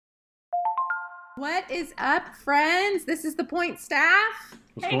What is up, friends? This is the Point staff.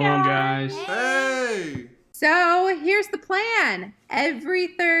 What's going on, guys? Hey! So here's the plan. Every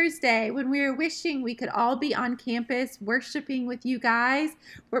Thursday, when we are wishing we could all be on campus worshiping with you guys,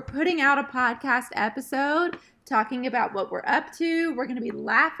 we're putting out a podcast episode talking about what we're up to. We're going to be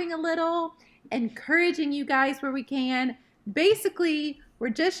laughing a little, encouraging you guys where we can. Basically, we're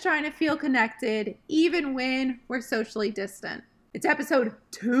just trying to feel connected even when we're socially distant. It's episode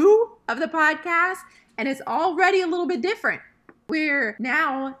 2 of the podcast, and it's already a little bit different. We're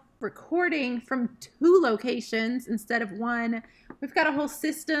now recording from 2 locations instead of 1. We've got a whole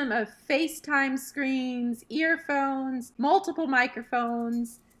system of FaceTime screens, earphones, multiple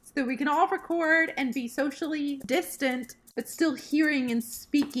microphones, so that we can all record and be socially distant, but still hearing and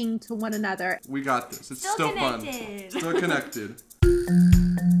speaking to one another. We got this. It's Still still fun. connected. Still connected.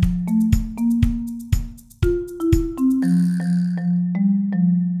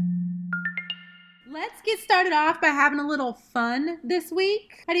 Let's get started off by having a little fun this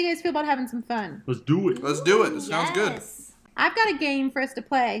week. How do you guys feel about having some fun? Let's do it. Let's do it. It sounds good. Yes. I've got a game for us to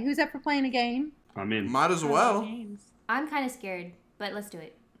play. Who's up for playing a game? I'm in. Might as well. I'm kind of scared, but let's do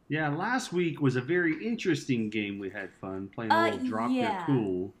it. Yeah, last week was a very interesting game. We had fun playing a little Drop yeah. Your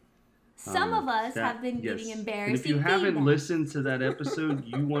Cool. Some of us that- have been yes. getting And embarrassing if you haven't feedback. listened to that episode,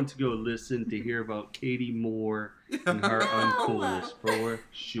 you want to go listen to hear about Katie Moore and her No. uncoolness for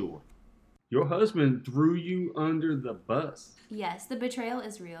sure. Your husband threw you under the bus. Yes, the betrayal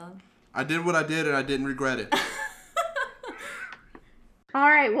is real. I did what I did and I didn't regret it. All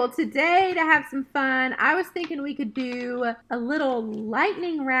right, well, today to have some fun, I was thinking we could do a little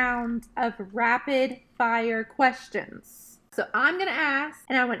lightning round of rapid fire questions. So I'm going to ask,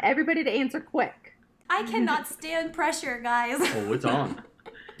 and I want everybody to answer quick. I cannot stand pressure, guys. Oh, it's on.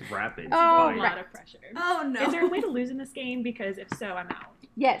 Rapid Oh, A fire. lot of pressure. Oh no. Is there a way to lose in this game? Because if so, I'm out.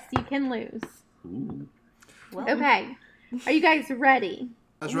 Yes, you can lose. Ooh. Well, Okay, are you guys ready?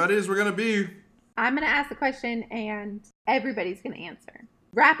 As ready as we're going to be. I'm going to ask the question, and everybody's going to answer.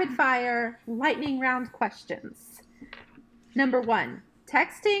 Rapid fire, lightning round questions. Number 1,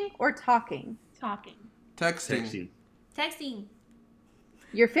 texting or talking? Talking. Texting. Texting.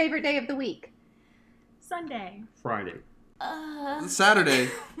 Your favorite day of the week? Sunday. Friday. Saturday.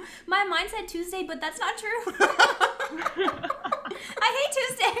 My mind said Tuesday, but that's not true. I hate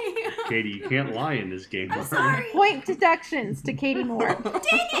Tuesday. Katie, you can't lie in this game. I'm sorry. Point deductions to Katie Moore. Dang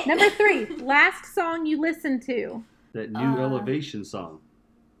it. Number 3, last song you listened to. That new Elevation song.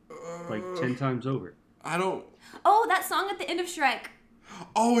 Like 10 times over. I don't... Oh, that song at the end of Shrek.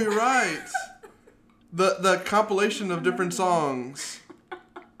 Oh, you're right. The compilation of different songs.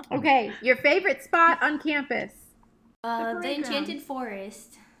 Okay, your favorite spot on campus. The playground. Enchanted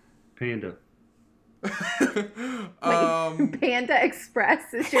Forest. Panda. Panda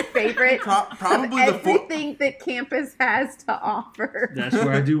Express is your favorite Probably of the fourth. everything that campus has to offer. That's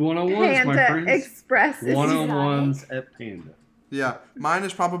where I do one-on-ones, my Panda friends. Express is One-on-ones at Panda. Yeah, mine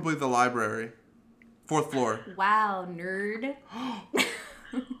is probably the library. 4th floor. Wow, nerd. Oh.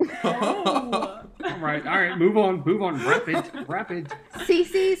 All right, move on, rapid.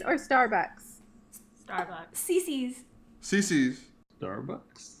 CC's or Starbucks? Starbucks. CC's. CC's.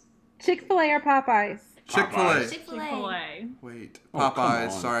 Starbucks. Chick-fil-A or Popeyes? Chick-fil-A. Chick-fil-A. Chick-fil-A. Wait. Oh, come Popeyes.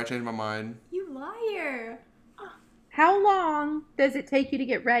 on. Sorry, I changed my mind. You liar. How long does it take you to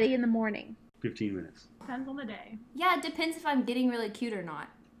get ready in the morning? 15 minutes. Depends on the day. Yeah, it depends if I'm getting really cute or not.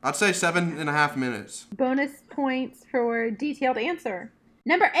 I'd say 7.5 minutes. Bonus points for detailed answer.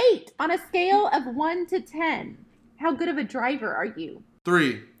 Number 8, on a scale of 1 to 10, how good of a driver are you?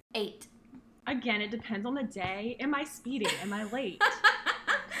 3. 8. Again, it depends on the day. Am I speeding? Am I late?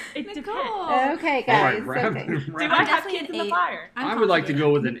 It Nicole. depends. Okay, All guys. right, rapid. Okay. Do I I'm have definitely kids an in the 8. fire? I would like to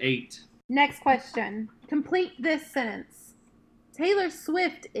go with an 8. Next question. Complete this sentence. Taylor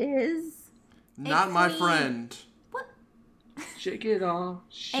Swift is... Not my queen. friend. What? Shake it off,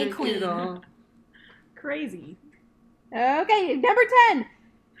 shake queen. it off. Crazy. Okay, number 10.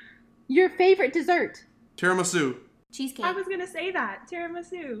 Your favorite dessert? Tiramisu. Cheesecake. I was going to say that.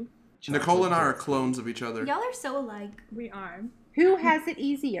 Tiramisu. Nicole and I are clones of each other. Y'all are so alike. We are. Who has it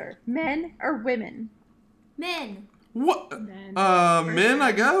easier, men or women? Men. What? Men. Men,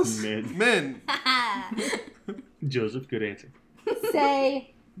 I guess? Men. Men. Joseph, good answer.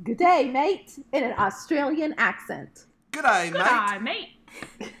 Say, good day, mate, in an Australian accent. G'day, mate. Hi, mate.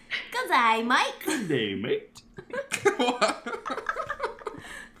 Good day, Mike. Good day, mate.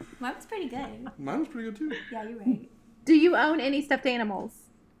 Mine was pretty good. Mine was pretty good too. Yeah, you're right. Do you own any stuffed animals?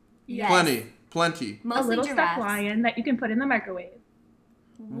 Yes. Plenty. A Mostly little giraffes. stuffed lion that you can put in the microwave.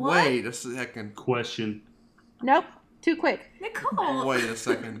 What? Wait a second. Question. Nope. Too quick. Nicole. Wait a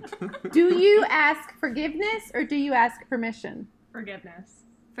second. Do you ask forgiveness or do you ask permission? Forgiveness.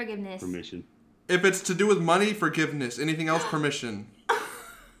 Forgiveness. Permission. If it's to do with money, forgiveness. Anything else, permission.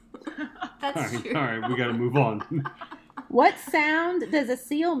 That's All right, true. all right, we got to move on. What sound does a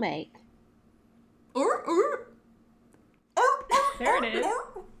seal make? There it is.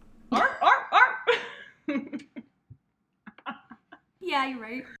 Arp, arp, arp. Yeah, you're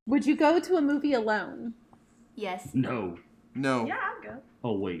right. Would you go to a movie alone? Yes. No. No. Yeah, I'll go.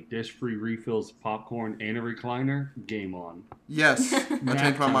 Oh, wait. There's free refills, popcorn, and a recliner? Game on. Yes. I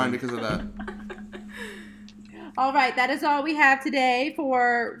changed my mind because of that. All right, that is all we have today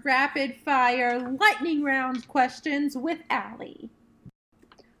for rapid fire lightning round questions with Allie.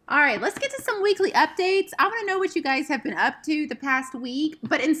 All right, let's get to some weekly updates. I want to know what you guys have been up to the past week,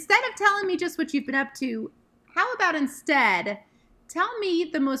 but instead of telling me just what you've been up to, how about instead tell me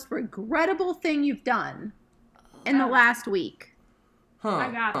the most regrettable thing you've done in the last week? Huh.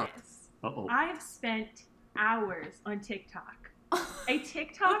 I got Huh. this. Uh-oh. I've spent hours on TikTok. A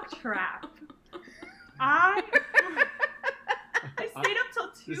TikTok trap. I stayed up till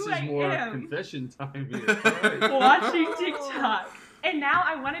 2 This is more a.m. confession time here. All right. watching TikTok. And now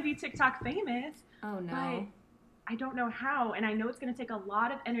I want to be TikTok famous, Oh but no. I don't know how. And I know it's going to take a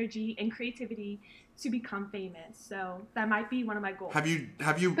lot of energy and creativity to become famous. So that might be one of my goals. Have you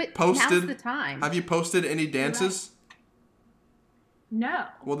But now's the posted? time. Have you posted any dances? No.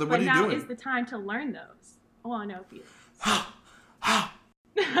 Well, then but what are you now doing? is the time to learn those. Well, I know a few. Oh,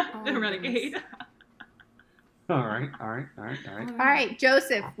 The Renegade. All right. All All right,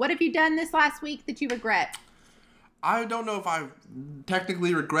 Joseph, what have you done this last week that you regret? I don't know if I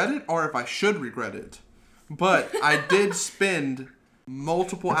technically regret it or if I should regret it, but I did spend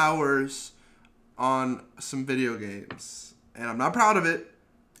multiple hours on some video games, and I'm not proud of it.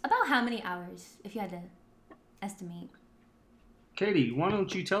 About how many hours, if you had to estimate? Katie, why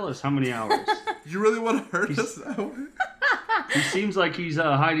don't you tell us how many hours? You really want to hurt us now? He seems like he's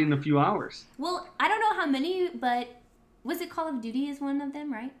hiding a few hours. Well, I don't know how many, but was it Call of Duty is one of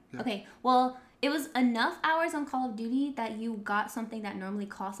them, right? Yeah. Okay, well, it was enough hours on Call of Duty that you got something that normally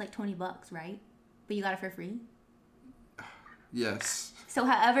costs like $20, right? But you got it for free. Yes. So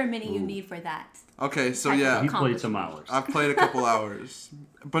however many you Ooh. need for that. Okay, so I yeah, He forgot. played some hours. I've played a couple hours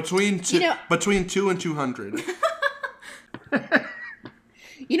between between 2 and 200.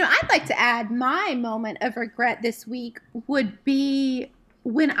 You know, I'd like to add my moment of regret this week would be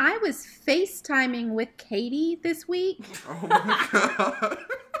when I was FaceTiming with Katie this week, Oh my god.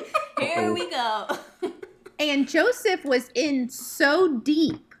 Here we go. and Joseph was in so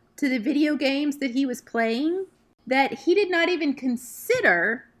deep to the video games that he was playing that he did not even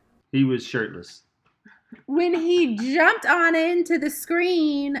consider He was shirtless. when he jumped on into the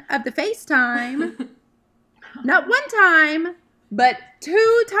screen of the FaceTime, not one time, but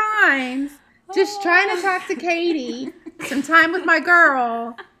 2 times, just trying to talk to Katie, some time with my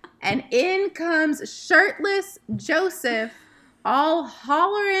girl, and in comes shirtless Joseph, all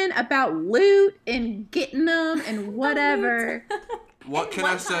hollering about loot and getting them and whatever. What And can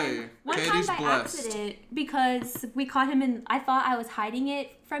one I say? time- One Katie's time by blessed. accident, because we caught him in. I thought I was hiding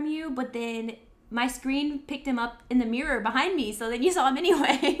it from you, but then my screen picked him up in the mirror behind me, so then you saw him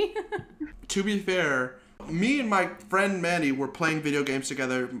anyway. To be fair, me and my friend Manny were playing video games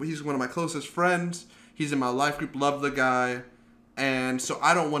together. He's one of my closest friends. He's in my life group. Love the guy. And so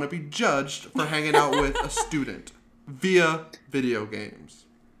I don't want to be judged for hanging out with a student via video games.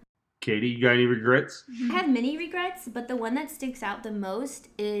 Katie, you got any regrets? I have many regrets, but the one that sticks out the most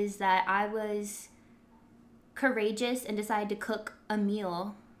is that I was courageous and decided to cook a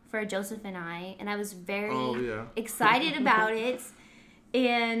meal for Joseph and I was very Oh, yeah. excited about it.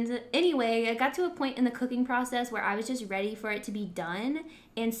 And anyway, I got to a point in the cooking process where I was just ready for it to be done.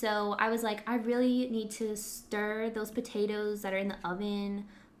 And so I was like, I really need to stir those potatoes that are in the oven,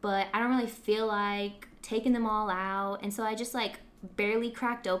 but I don't really feel like taking them all out. And so I just like barely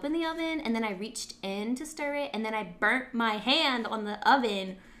cracked open the oven, and then I reached in to stir it, and then I burnt my hand on the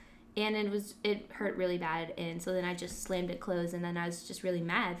oven, and it hurt really bad. And so then I just slammed it closed, and then I was just really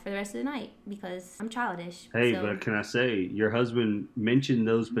mad for the rest of the night because I'm childish. Hey, So- but can I say, your husband mentioned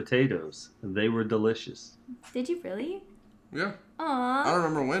those potatoes. They were delicious. Did you really? Yeah. I Aww. don't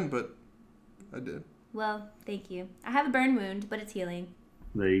remember when, but I did. Well, thank you. I have a burn wound, but it's healing.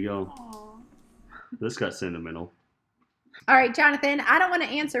 There you go. This got sentimental. All right, Jonathan, I don't want to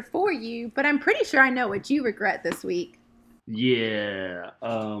answer for you, but I'm pretty sure I know what you regret this week. Yeah.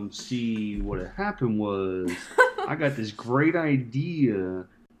 See, what had happened was I got this great idea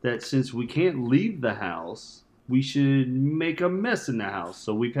that since we can't leave the house, we should make a mess in the house.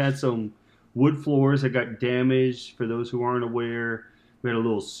 So we've had some wood floors that got damaged. For those who aren't aware, we had a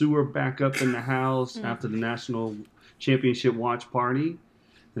little sewer backup in the house after the national championship watch party.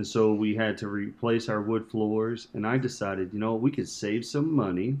 And so we had to replace our wood floors. And I decided, we could save some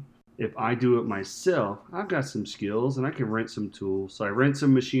money if I do it myself. I've got some skills and I can rent some tools. So I rent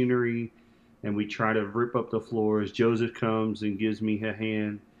some machinery and we try to rip up the floors. Joseph comes and gives me a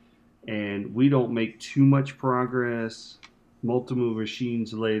hand. And we don't make too much progress. Multiple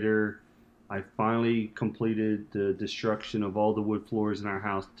machines later, I finally completed the destruction of all the wood floors in our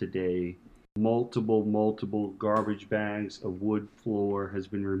house today. Multiple garbage bags of wood floor has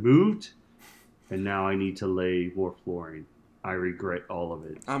been removed, and now I need to lay more flooring. I regret all of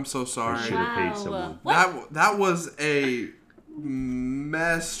it. I'm so sorry. I should have paid someone. That was a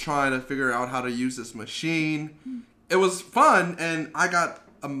mess trying to figure out how to use this machine. It was fun, and I got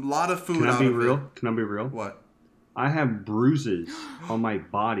a lot of food out of it. Can I be real? What? I have bruises on my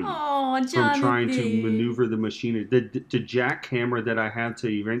body from trying to maneuver the machinery. The jackhammer that I had to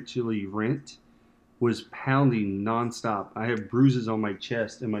eventually rent was pounding nonstop. I have bruises on my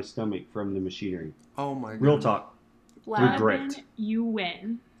chest and my stomach from the machinery. Oh my god. Real talk. Wow. Regret. You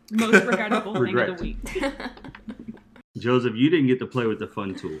win. Most regrettable thing of the week. Joseph, you didn't get to play with the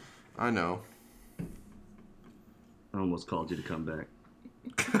fun tool. I know. I almost called you to come back.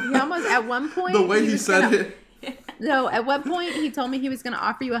 He almost, at one point... The way he said it. No, at one point he told me he was going to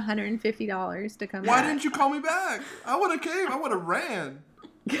offer you $150 to come back. Why didn't you call me back? I would have came. I would have ran.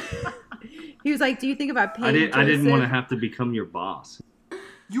 He was like, do you think about paying I didn't want to have to become your boss.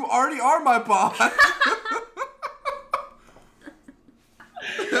 You already are my boss.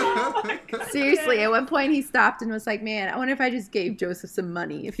 Seriously, at one point he stopped and was like, man, I wonder if I just gave Joseph some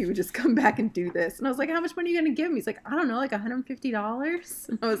money if he would just come back and do this. And I was like, how much money are you going to give him? He's like, I don't know, like $150.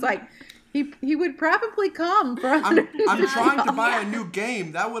 And I was like, he would probably come for $150. I'm trying to buy a new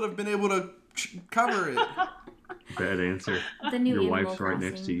game. That would have been able to cover it. Bad answer. The new Your Animal wife's right Crossing.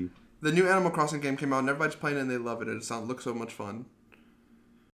 next to you. The new Animal Crossing game came out and everybody's playing it and they love it. It looks so much fun.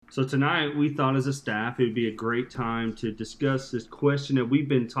 So tonight we thought as a staff it would be a great time to discuss this question that we've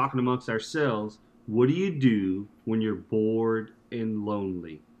been talking amongst ourselves. What do you do when you're bored and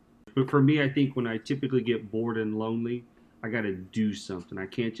lonely? But for me, I think when I typically get bored and lonely, I got to do something. I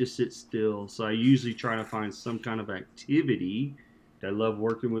can't just sit still. So I usually try to find some kind of activity. I love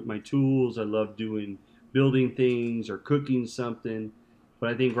working with my tools. I love building things or cooking something. But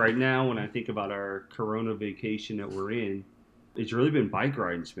I think right now when I think about our Corona vacation that we're in, it's really been bike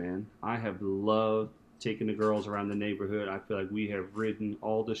rides, man. I have loved taking the girls around the neighborhood. I feel like we have ridden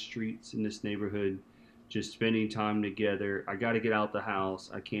all the streets in this neighborhood, just spending time together. I got to get out the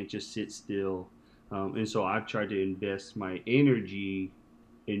house. I can't just sit still. And so I've tried to invest my energy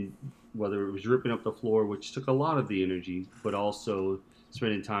in whether it was ripping up the floor, which took a lot of the energy, but also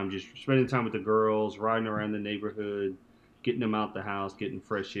spending time with the girls, riding around the neighborhood, getting them out the house, getting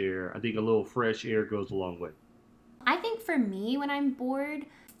fresh air. I think a little fresh air goes a long way. I think for me, when I'm bored,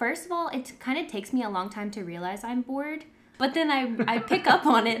 first of all, it kind of takes me a long time to realize I'm bored. But then I pick up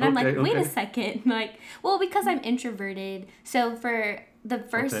on it and I'm like, wait a second. Because I'm introverted. So for the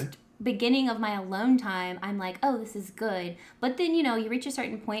first beginning of my alone time, I'm like, oh, this is good. But then, you reach a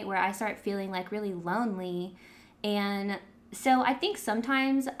certain point where I start feeling like really lonely. And so I think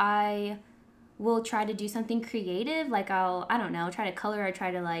sometimes I will try to do something creative. Like I don't know, try to color or try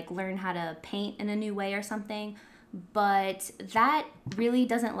to learn how to paint in a new way or something. But that really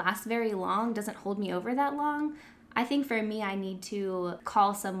doesn't last very long, doesn't hold me over that long. I think for me, I need to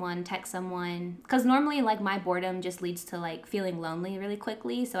call someone, text someone, because normally my boredom just leads to feeling lonely really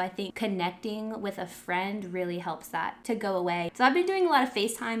quickly. So I think connecting with a friend really helps that to go away. So I've been doing a lot of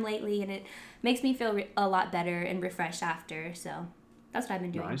FaceTime lately and it makes me feel a lot better and refreshed after. So that's what I've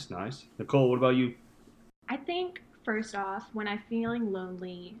been doing. Nice. Nicole, what about you? I think first off, when I'm feeling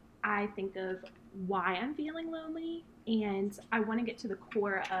lonely, I think of why I'm feeling lonely, and I want to get to the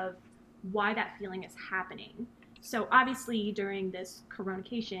core of why that feeling is happening. So obviously during this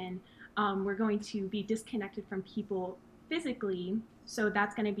coronation, we're going to be disconnected from people physically. So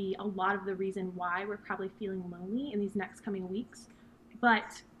that's going to be a lot of the reason why we're probably feeling lonely in these next coming weeks.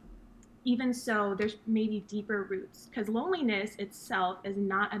 But even so, there's maybe deeper roots, because loneliness itself is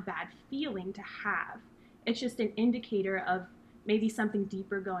not a bad feeling to have. It's just an indicator of maybe something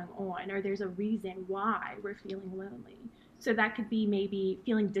deeper going on, or there's a reason why we're feeling lonely. So that could be maybe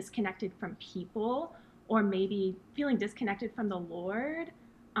feeling disconnected from people, or maybe feeling disconnected from the Lord.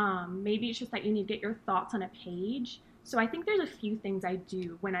 Maybe it's just that you need to get your thoughts on a page. So I think there's a few things I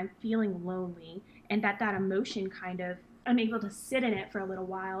do when I'm feeling lonely, and that emotion I'm able to sit in it for a little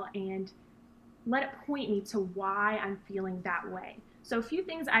while and let it point me to why I'm feeling that way. So a few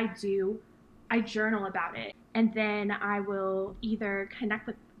things I do I journal about it. And then I will either connect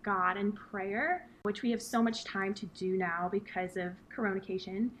with God in prayer, which we have so much time to do now because of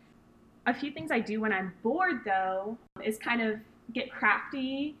Coronation. A few things I do when I'm bored, though, is kind of get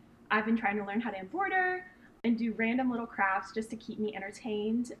crafty. I've been trying to learn how to embroider and do random little crafts just to keep me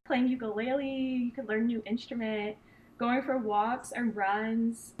entertained. Playing ukulele, you could learn a new instrument, going for walks or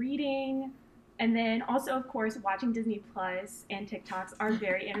runs, reading, and then also, of course, watching Disney Plus and TikToks are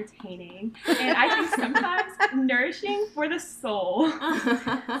very entertaining. And I think sometimes nourishing for the soul.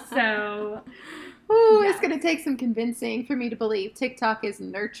 So, Ooh, yes. It's going to take some convincing for me to believe TikTok is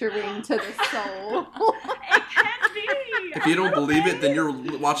nurturing to the soul. It can be. If you don't believe it, then you're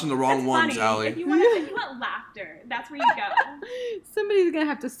watching the wrong It's ones, funny. Allie. If you want laughter, that's where you go. Somebody's going to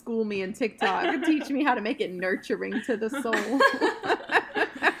have to school me in TikTok and teach me how to make it nurturing to the soul.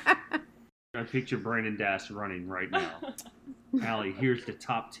 I picture Brandon Dass running right now. Allie, here's the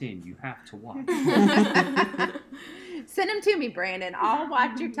top 10 you have to watch. Send them to me, Brandon. I'll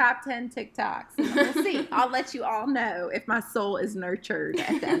watch your top 10 TikToks. And we'll see. I'll let you all know if my soul is nurtured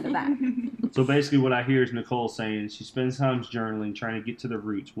at the end of that. So basically what I hear is Nicole saying she spends time journaling, trying to get to the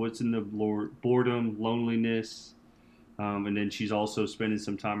roots. What's in the boredom, loneliness, and then she's also spending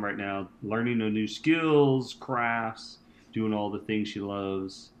some time right now learning new skills, crafts, doing all the things she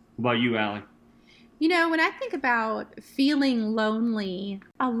loves. What about you, Allie? You know, when I think about feeling lonely,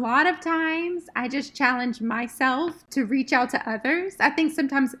 a lot of times I just challenge myself to reach out to others. I think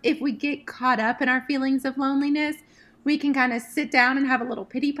sometimes if we get caught up in our feelings of loneliness, we can kind of sit down and have a little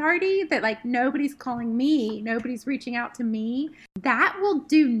pity party that like nobody's calling me, nobody's reaching out to me. That will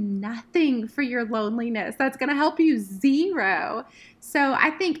do nothing for your loneliness. That's going to help you zero. So I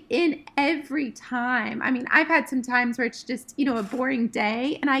think in every time, I mean, I've had some times where it's just, you know, a boring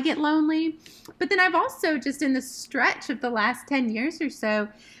day and I get lonely. But then I've also just in the stretch of the last 10 years or so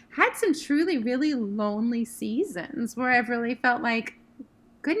had some truly, really lonely seasons where I've really felt like,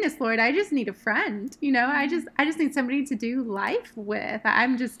 goodness, Lord, I just need a friend. You know, I just need somebody to do life with. I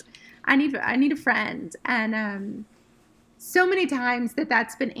need a friend. And so many times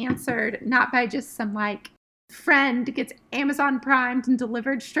that's been answered not by just some like friend gets Amazon Primed and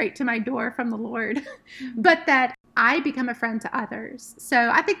delivered straight to my door from the Lord, but that I become a friend to others.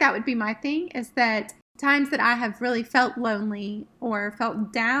 So I think that would be my thing, is that times that I have really felt lonely or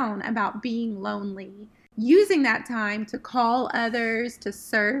felt down about being lonely, using that time to call others, to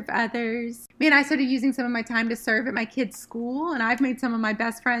serve others. Man, I started using some of my time to serve at my kids' school, and I've made some of my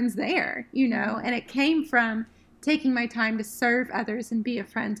best friends there, you know, and it came from taking my time to serve others and be a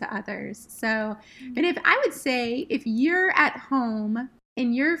friend to others. So, and if I would say, if you're at home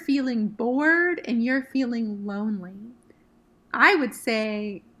and you're feeling bored and you're feeling lonely, I would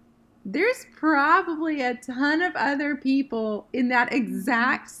say there's probably a ton of other people in that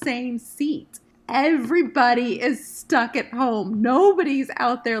exact same seat. Everybody is stuck at home. Nobody's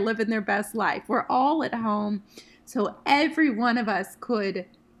out there living their best life. We're all at home. So every one of us could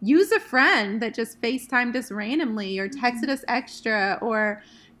use a friend that just FaceTimed us randomly or texted us extra, or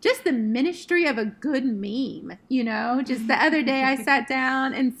just the ministry of a good meme, you know? Just the other day I sat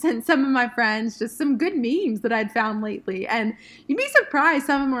down and sent some of my friends just some good memes that I'd found lately. And you'd be surprised.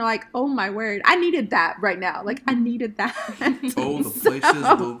 Some of them were like, oh my word, I needed that right now. Like, I needed that. Oh, the places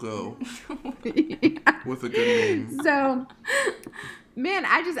we'll go with a good name. So, man,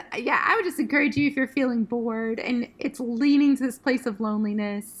 I would just encourage you, if you're feeling bored and it's leaning to this place of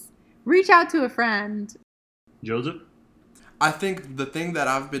loneliness, reach out to a friend. Joseph? I think the thing that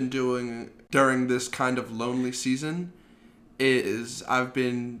I've been doing during this kind of lonely season is I've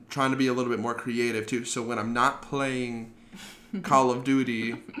been trying to be a little bit more creative too. So when I'm not playing Call of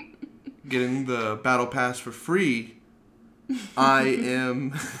Duty, getting the Battle Pass for free, I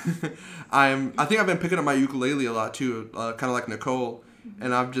think I've been picking up my ukulele a lot too, kind of like Nicole,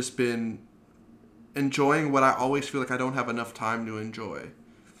 and I've just been enjoying what I always feel like I don't have enough time to enjoy.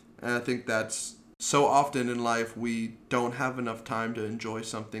 And I think that's so often in life we don't have enough time to enjoy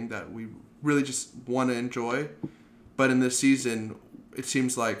something that we really just want to enjoy. But in this season, it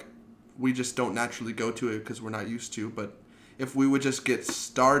seems like we just don't naturally go to it because we're not used to. But if we would just get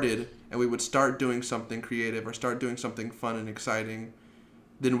started and we would start doing something creative or start doing something fun and exciting,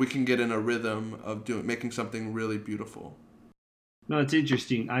 then we can get in a rhythm of making something really beautiful. No, it's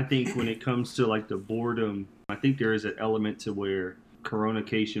interesting. I think when it comes to like the boredom, I think there is an element to where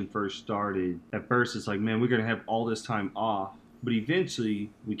Coronation first started. At first, it's like, man, we're going to have all this time off. But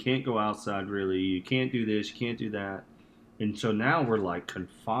eventually, we can't go outside really. You can't do this, you can't do that. And so now we're like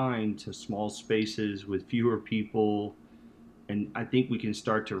confined to small spaces with fewer people. And I think we can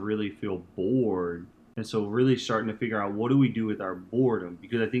start to really feel bored. And so really starting to figure out, what do we do with our boredom?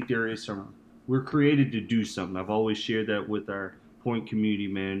 Because I think there is some We're created to do something. I've always shared that with our Point community,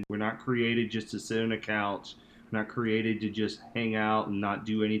 man. We're not created just to sit on a couch. We're not created to just hang out and not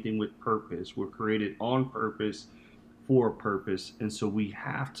do anything with purpose. We're created on purpose for a purpose. And so we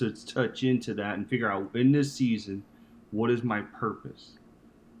have to touch into that and figure out in this season, what is my purpose?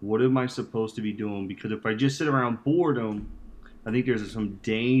 What am I supposed to be doing? Because if I just sit around boredom, I think there's some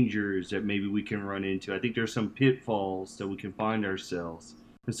dangers that maybe we can run into. I think there's some pitfalls that we can find ourselves.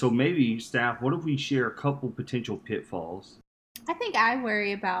 And so maybe, staff, what if we share a couple potential pitfalls? I think I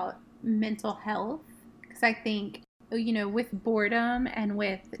worry about mental health because I think, with boredom and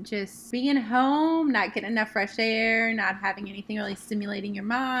with just being home, not getting enough fresh air, not having anything really stimulating your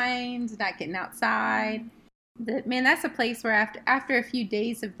mind, not getting outside. That's a place where after a few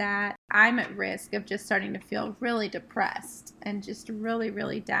days of that, I'm at risk of just starting to feel really depressed and just really,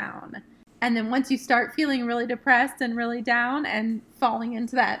 really down. And then once you start feeling really depressed and really down and falling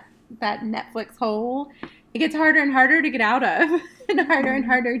into that Netflix hole, it gets harder and harder to get out of and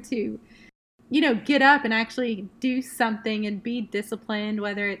harder to, get up and actually do something and be disciplined,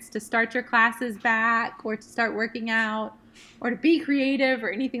 whether it's to start your classes back or to start working out or to be creative or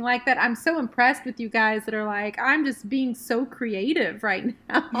anything like that. I'm so impressed with you guys that are like, I'm just being so creative right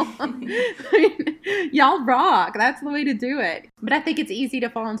now. Y'all rock. That's the way to do it. But I think it's easy to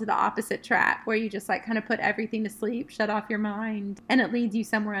fall into the opposite trap where you just kind of put everything to sleep, shut off your mind, and it leads you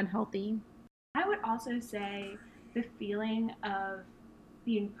somewhere unhealthy. I would also say the feeling of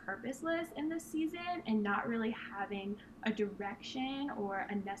being purposeless in this season and not really having a direction or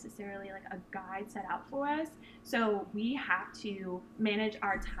necessarily a guide set out for us. So we have to manage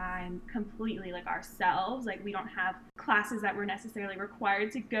our time completely ourselves. We don't have classes that we're necessarily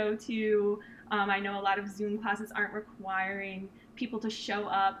required to go to. I know a lot of Zoom classes aren't requiring people to show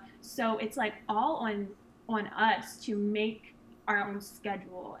up. So it's all on us to make our own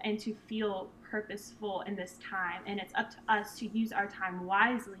schedule and to feel purposeful in this time, and it's up to us to use our time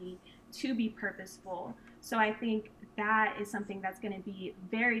wisely to be purposeful. So I think that is something that's going to be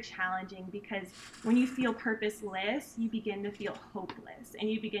very challenging, because when you feel purposeless, you begin to feel hopeless and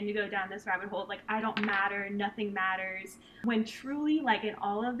you begin to go down this rabbit hole of I don't matter, nothing matters, when truly in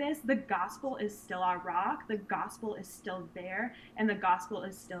all of this, the gospel is still our rock, the gospel is still there, and the gospel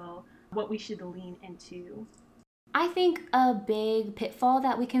is still what we should lean into. I think a big pitfall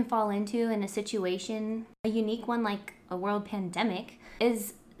that we can fall into in a situation, a unique one like a world pandemic,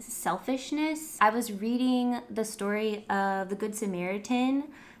 is selfishness. I was reading the story of the Good Samaritan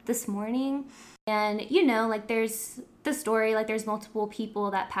this morning, and there's the story, there's multiple people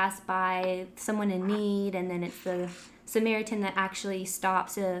that pass by someone in need, and then it's the Samaritan that actually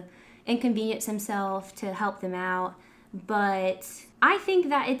stops to inconvenience himself to help them out. But I think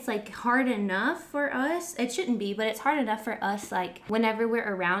that it's hard enough for us. It shouldn't be, but it's hard enough for us whenever we're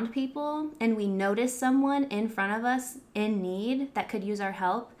around people and we notice someone in front of us in need that could use our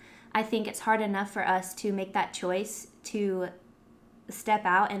help. I think it's hard enough for us to make that choice to step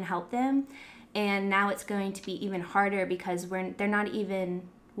out and help them. And now it's going to be even harder because they're not even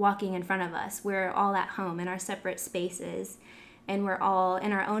walking in front of us. We're all at home in our separate spaces, and we're all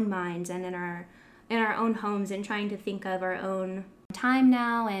in our own minds and in our own homes and trying to think of our own time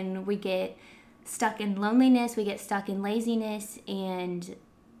now, and we get stuck in loneliness, we get stuck in laziness, and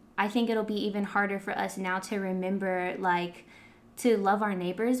I think it'll be even harder for us now to remember to love our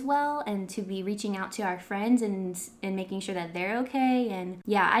neighbors well and to be reaching out to our friends and making sure that they're okay. And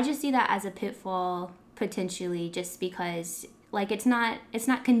yeah, I just see that as a pitfall potentially, just because it's not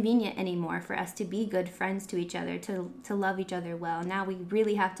convenient anymore for us to be good friends to each other, to love each other well. Now we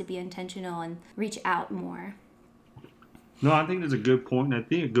really have to be intentional and reach out more. No, I think that's a good point. And I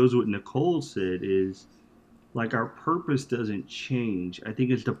think it goes with what Nicole said is our purpose doesn't change. I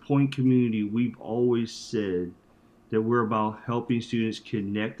think as the Point community, we've always said that we're about helping students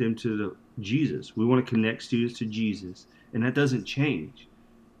connect them to Jesus. We want to connect students to Jesus, and that doesn't change.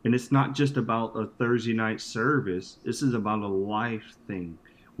 And it's not just about a Thursday night service. This is about a life thing.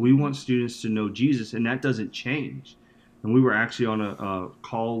 We want students to know Jesus, and that doesn't change. And we were actually on a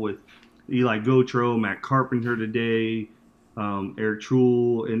call with Eli Gotro, Matt Carpenter today, Eric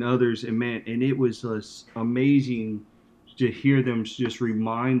Truel, and others. And it was just amazing to hear them just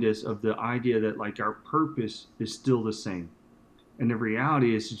remind us of the idea that our purpose is still the same. And the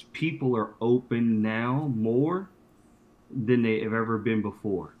reality is people are open now more than they have ever been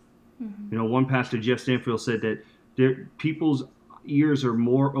before. Mm-hmm. One pastor, Jeff Stanfield, said that people's ears are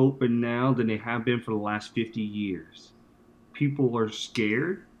more open now than they have been for the last 50 years. People are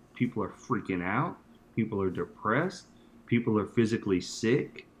scared. People are freaking out. People are depressed. People are physically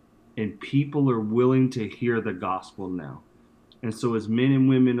sick. And people are willing to hear the gospel now. And so as men and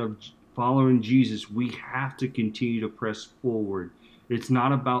women following Jesus, we have to continue to press forward. It's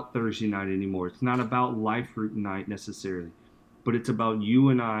not about Thursday night anymore. It's not about life group night necessarily, but it's about you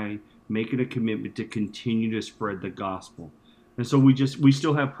and I making a commitment to continue to spread the gospel. And so we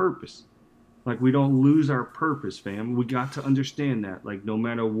still have purpose. Like, we don't lose our purpose, fam. We got to understand that. Like, no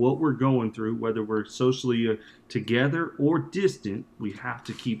matter what we're going through, whether we're socially together or distant, we have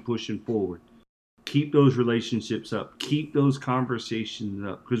to keep pushing forward. Keep those relationships up. Keep those conversations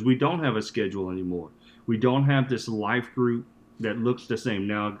up, because we don't have a schedule anymore. We don't have this life group that looks the same.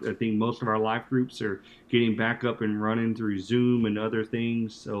 Now, I think most of our life groups are getting back up and running through Zoom and other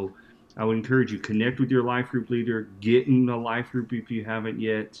things. So I would encourage you, connect with your life group leader, get in a life group if you haven't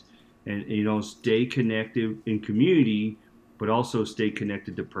yet, and stay connected in community, but also stay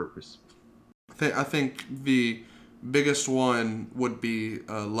connected to purpose. I think the biggest one would be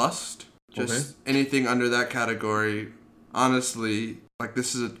lust. Just anything under that category. Honestly, like,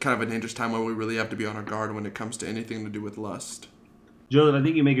 this is kind of a dangerous time where we really have to be on our guard when it comes to anything to do with lust. Joseph, I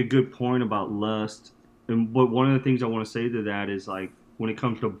think you make a good point about lust. But one of the things I want to say to that is, like, when it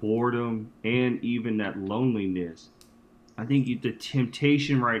comes to boredom and even that loneliness, I think the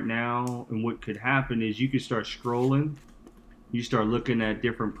temptation right now and what could happen is you could start scrolling. You start looking at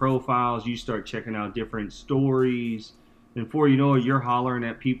different profiles. You start checking out different stories. And before you know it, you're hollering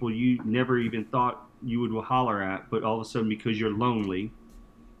at people you never even thought you would holler at. But all of a sudden, because you're lonely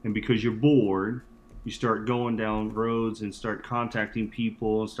and because you're bored, you start going down roads and start contacting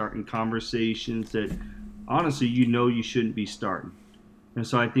people and starting conversations that honestly you shouldn't be starting. And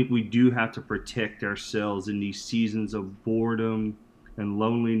so I think we do have to protect ourselves in these seasons of boredom and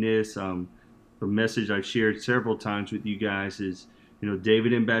loneliness. The message I've shared several times with you guys is,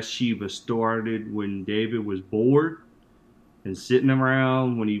 David and Bathsheba started when David was bored and sitting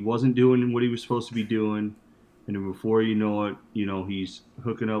around when he wasn't doing what he was supposed to be doing. And then before you know it, he's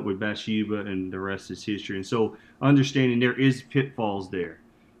hooking up with Bathsheba, and the rest is history. And so understanding there is pitfalls there.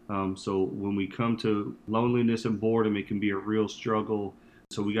 So when we come to loneliness and boredom, it can be a real struggle.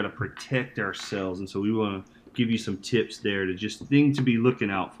 So we got to protect ourselves. And so we want to give you some tips there to just things to be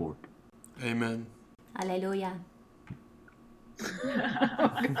looking out for. Amen. Hallelujah.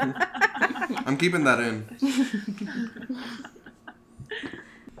 I'm keeping that in.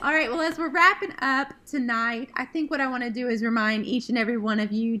 All right, well, as we're wrapping up tonight, I think what I want to do is remind each and every one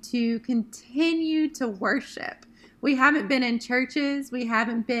of you to continue to worship. We haven't been in churches. We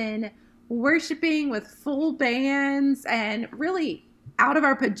haven't been worshiping with full bands and really out of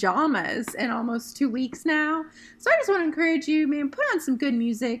our pajamas in almost 2 weeks now. So I just want to encourage you, man, put on some good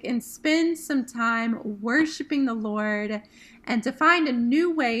music and spend some time worshiping the Lord, and to find a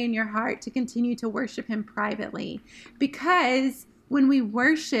new way in your heart to continue to worship Him privately. Because when we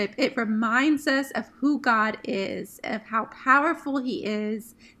worship, it reminds us of who God is, of how powerful He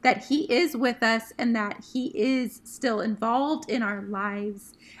is, that He is with us, and that He is still involved in our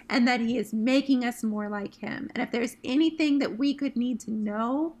lives, and that He is making us more like Him. And if there's anything that we could need to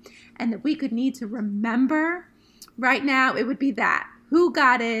know and that we could need to remember right now, it would be that, who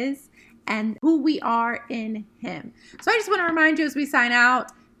God is and who we are in Him. So I just want to remind you as we sign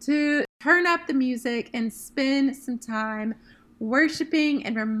out to turn up the music and spend some time worshiping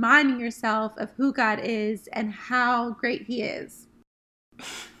and reminding yourself of who God is and how great He is.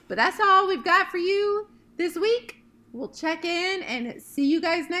 But that's all we've got for you this week. We'll check in and see you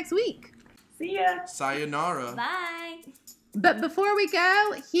guys next week. See ya. Sayonara. Bye. But before we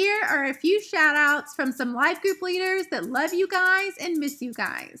go, here are a few shout outs from some life group leaders that love you guys and miss you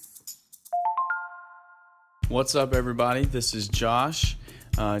guys. What's up, everybody? This is Josh.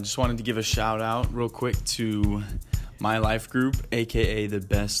 Just wanted to give a shout out real quick to my life group, aka the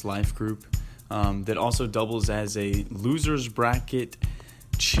Best Life Group, that also doubles as a losers bracket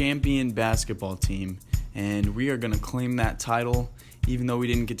champion basketball team. And we are going to claim that title, even though we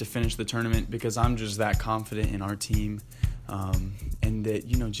didn't get to finish the tournament, because I'm just that confident in our team. And that,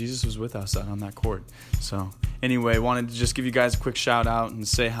 Jesus was with us out on that court. So anyway, wanted to just give you guys a quick shout out and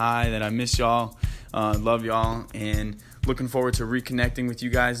say hi, that I miss y'all, love y'all, and looking forward to reconnecting with you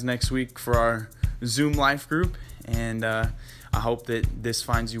guys next week for our Zoom life group. And I hope that this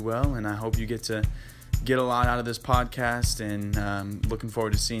finds you well, and I hope you get to get a lot out of this podcast, and looking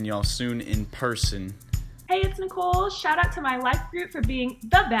forward to seeing y'all soon in person. Hey, it's Nicole. Shout out to my life group for being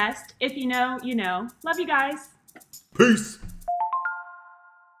the best. If you know, you know. Love you guys. Peace.